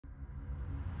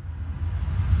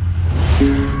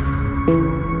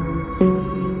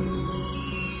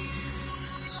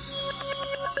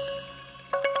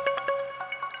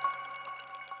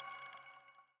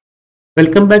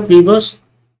Welcome back viewers.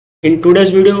 In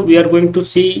today's video we are going to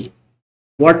see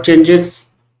what changes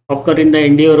occur in the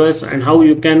Endeavour and how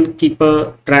you can keep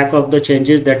a track of the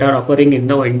changes that are occurring in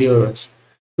the Endeavour.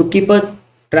 To keep a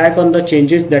track on the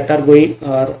changes that are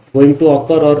going to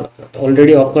occur or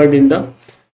already occurred in the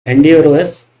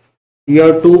Endeavour, you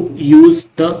have to use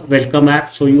the welcome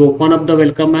app. So you open up the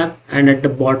welcome app and at the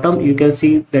bottom you can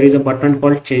see there is a button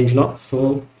called Changelog.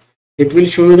 So it will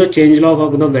show you the changelog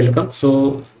of the welcome.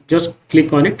 So just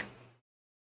click on it.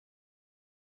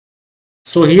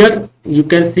 So here you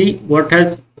can see what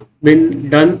has been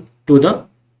done to the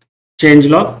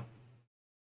changelog.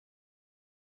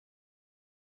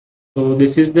 So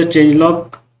this is the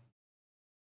changelog.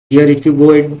 Here if you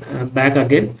go back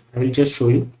again, I will just show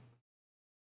you.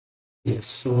 Yes,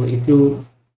 so if you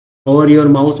hover your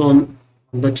mouse on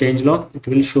the changelog, it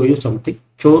will show you something.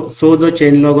 So the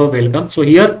changelog of welcome. So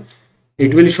here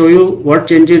it will show you what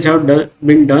changes have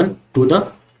been done to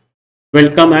the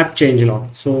welcome app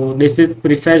changelog. So this is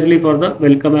precisely for the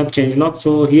welcome app changelog.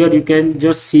 So here you can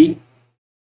just see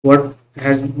what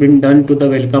has been done to the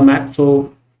welcome app.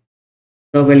 So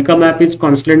the welcome app is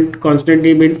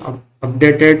constantly been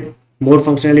updated. More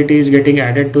functionality is getting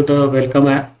added to the welcome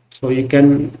app. So you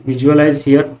can visualize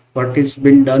here what is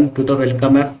been done to the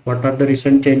welcome app. What are the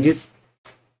recent changes?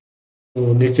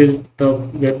 So this is the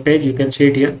web page. You can see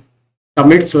it here.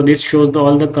 Commit. So this shows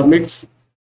all the commits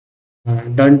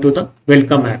done to the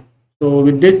welcome app. So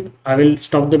with this I will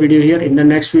stop the video here. In the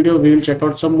next video we will check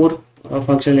out some more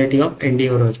functionality of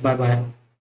Endeavour. Bye bye.